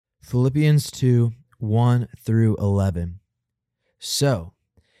Philippians 2, 1 through 11. So,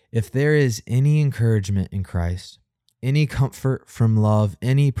 if there is any encouragement in Christ, any comfort from love,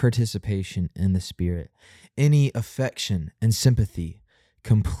 any participation in the Spirit, any affection and sympathy,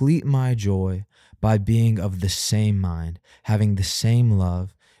 complete my joy by being of the same mind, having the same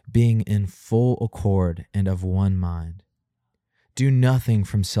love, being in full accord and of one mind. Do nothing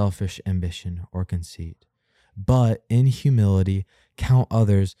from selfish ambition or conceit, but in humility count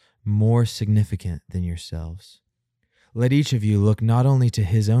others more significant than yourselves. Let each of you look not only to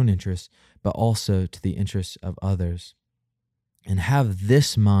his own interests, but also to the interests of others. And have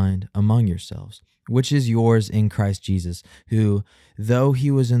this mind among yourselves, which is yours in Christ Jesus, who, though he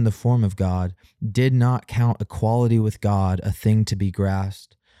was in the form of God, did not count equality with God a thing to be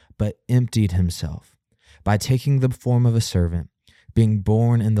grasped, but emptied himself by taking the form of a servant, being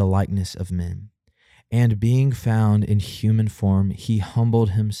born in the likeness of men. And being found in human form, he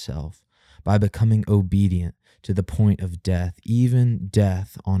humbled himself by becoming obedient to the point of death, even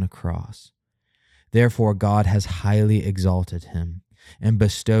death on a cross. Therefore God has highly exalted him and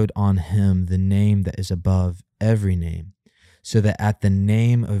bestowed on him the name that is above every name, so that at the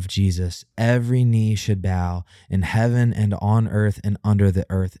name of Jesus every knee should bow in heaven and on earth and under the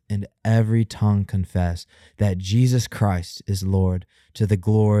earth, and every tongue confess that Jesus Christ is Lord, to the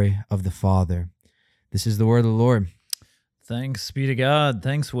glory of the Father. This is the word of the Lord. Thanks be to God.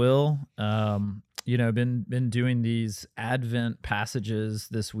 Thanks, Will. Been doing these Advent passages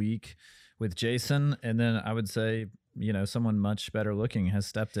this week with Jason, and then I would say, someone much better looking has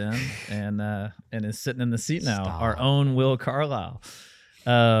stepped in and is sitting in the seat now. Stop. Our own Will Carlisle.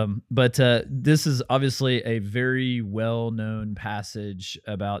 But this is obviously a very well-known passage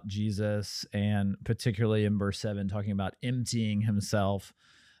about Jesus, and particularly in verse 7, talking about emptying himself.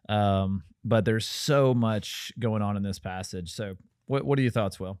 But there's so much going on in this passage. So what are your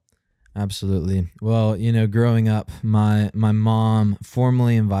thoughts, Will? Absolutely. Well, growing up, my mom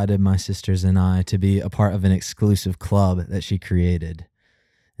formally invited my sisters and I to be a part of an exclusive club that she created.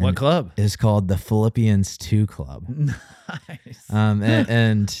 And what club? It's called the Philippians 2 Club. Nice.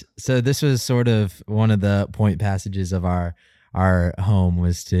 And so this was sort of one of the point passages of our home,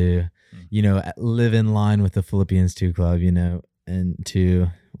 was to, live in line with the Philippians 2 Club, and to,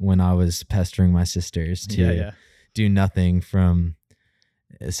 when I was pestering my sisters, to do nothing from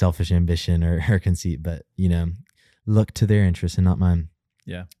selfish ambition or conceit, but look to their interests and not mine.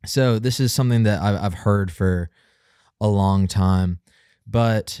 Yeah. So this is something that I've heard for a long time,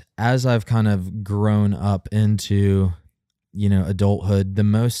 but as I've kind of grown up into adulthood, the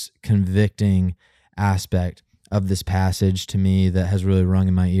most convicting aspect of this passage to me that has really rung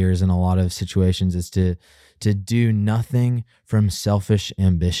in my ears in a lot of situations is to do nothing from selfish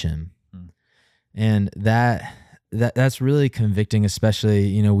ambition. And that's really convicting,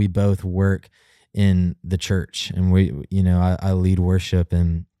 especially, we both work in the church, and I lead worship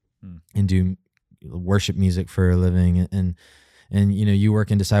and do worship music for a living, and you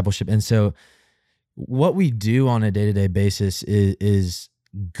work in discipleship. And so what we do on a day-to-day basis is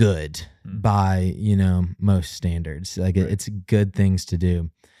good by, most standards. Like right. It's good things to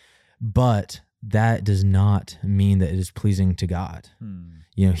do, but that does not mean that it is pleasing to God.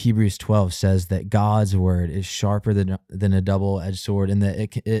 Hebrews 12 says that God's word is sharper than a double-edged sword, and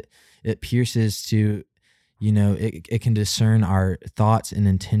that it pierces to, it can discern our thoughts and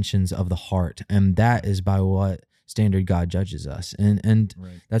intentions of the heart, and that is by what standard God judges us. And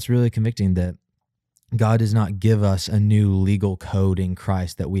right. That's really convicting, that God does not give us a new legal code in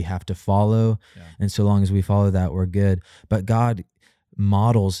Christ that we have to follow, and so long as we follow that, we're good. But God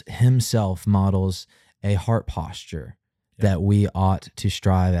models a heart posture that we ought to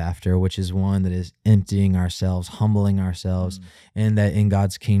strive after, which is one that is emptying ourselves, humbling ourselves, and that in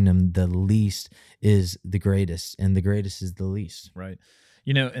God's kingdom, the least is the greatest, and the greatest is the least. Right.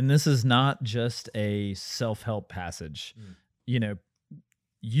 And this is not just a self-help passage.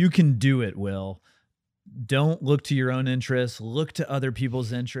 You can do it, Will. Don't look to your own interests, look to other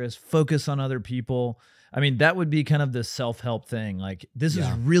people's interests, focus on other people. I mean, that would be kind of the self-help thing. Like, this is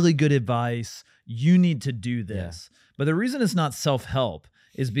really good advice. You need to do this. Yeah. But the reason it's not self-help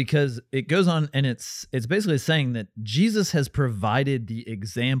is because it goes on, and it's basically saying that Jesus has provided the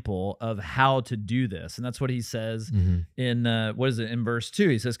example of how to do this. And that's what he says in, in verse 2.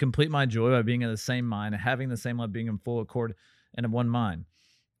 He says, complete my joy by being of the same mind, having the same love, being in full accord and of one mind.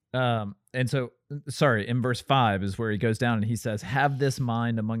 In verse 5 is where he goes down and he says, have this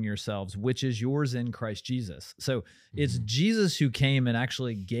mind among yourselves, which is yours in Christ Jesus. So it's Jesus who came and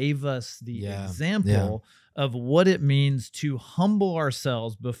actually gave us the example of what it means to humble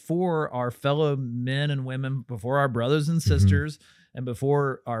ourselves before our fellow men and women, before our brothers and sisters, and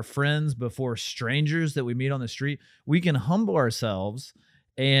before our friends, before strangers that we meet on the street, we can humble ourselves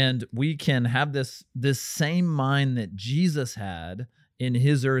and we can have this same mind that Jesus had in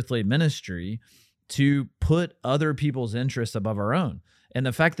his earthly ministry to put other people's interests above our own. And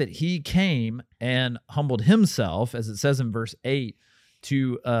the fact that he came and humbled himself, as it says in verse 8,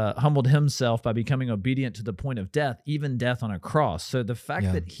 to humbled himself by becoming obedient to the point of death, even death on a cross. So the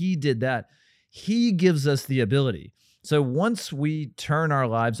fact that he did that, he gives us the ability. So once we turn our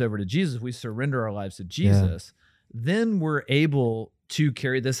lives over to Jesus, we surrender our lives to Jesus, then we're able to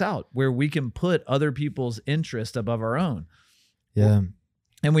carry this out where we can put other people's interest above our own. Yeah.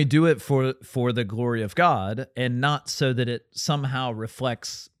 And we do it for the glory of God and not so that it somehow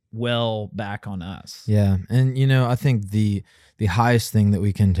reflects well back on us. Yeah. And, I think the highest thing that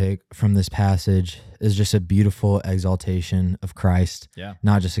we can take from this passage is just a beautiful exaltation of Christ,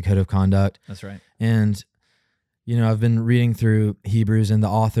 not just a code of conduct. That's right. And, I've been reading through Hebrews, and the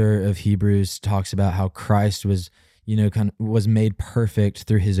author of Hebrews talks about how Christ was, was made perfect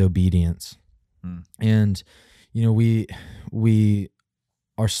through his obedience. And, we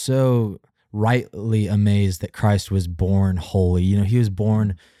are so rightly amazed that Christ was born holy. He was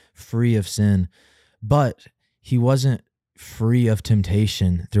born free of sin, but he wasn't free of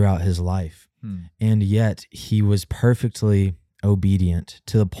temptation throughout his life. And yet he was perfectly obedient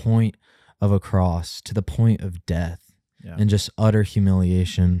to the point of a cross, to the point of death, and just utter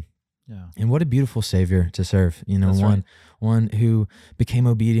humiliation. And what a beautiful Savior to serve, one who became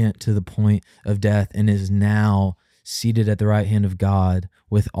obedient to the point of death and is now seated at the right hand of God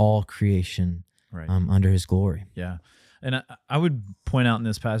with all creation under his glory. Yeah. And I would point out in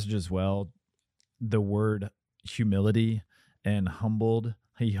this passage as well, the word humility and humbled.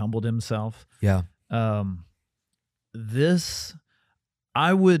 He humbled himself. Yeah. This,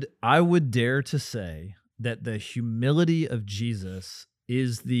 I would dare to say that the humility of Jesus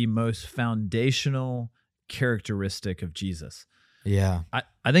is the most foundational characteristic of Jesus. Yeah.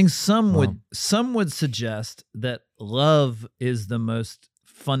 I think some would suggest that love is the most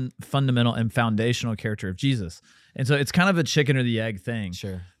fundamental and foundational character of Jesus. And so it's kind of a chicken or the egg thing.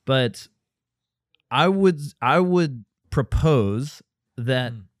 Sure. But I would propose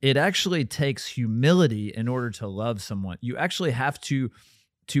that it actually takes humility in order to love someone. You actually have to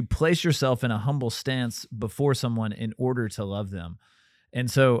place yourself in a humble stance before someone in order to love them. And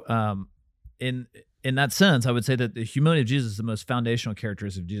so in that sense, I would say that the humility of Jesus is the most foundational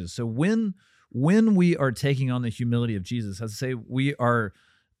characteristic of Jesus. So when we are taking on the humility of Jesus, as I say, we are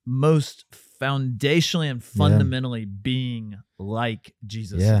most foundationally and fundamentally being like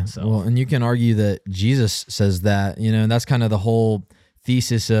Jesus himself. Well, and you can argue that Jesus says that, and that's kind of the whole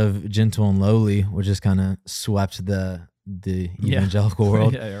thesis of gentle and lowly, which has kind of swept the evangelical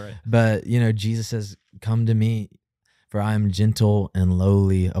world. Right. But, Jesus says, "Come to me, for I am gentle and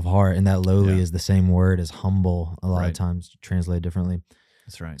lowly of heart." And that lowly is the same word as humble, a lot of times translated differently.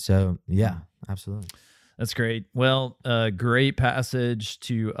 That's right. So, absolutely. That's great. Well, great passage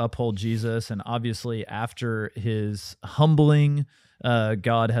to uphold Jesus. And obviously, after his humbling,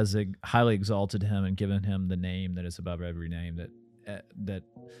 God has highly exalted him and given him the name that is above every name, that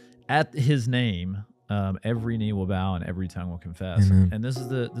at his name, every knee will bow and every tongue will confess. Amen. And this is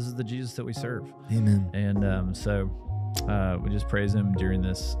the Jesus that we serve. Amen. And so we just praise him during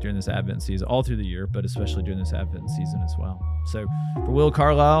this Advent season, all through the year, but especially during this Advent season as well. So for Will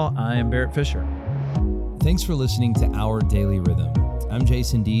Carlisle, I am Barrett Fisher. Thanks for listening to Our Daily Rhythm. I'm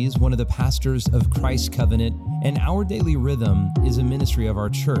Jason Dees, one of the pastors of Christ Covenant, and Our Daily Rhythm is a ministry of our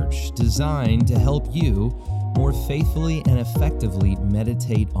church designed to help you more faithfully and effectively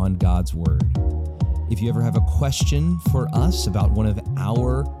meditate on God's Word. If you ever have a question for us about one of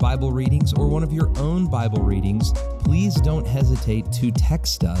our Bible readings or one of your own Bible readings, please don't hesitate to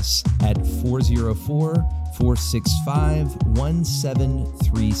text us at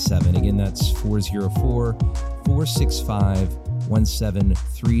 404-465-1737. Again, that's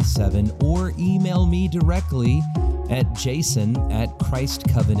 404-465-1737. Or email me directly at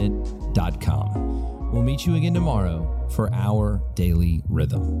jason@christcovenant.com. We'll meet you again tomorrow for Our Daily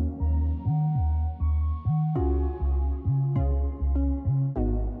Rhythm.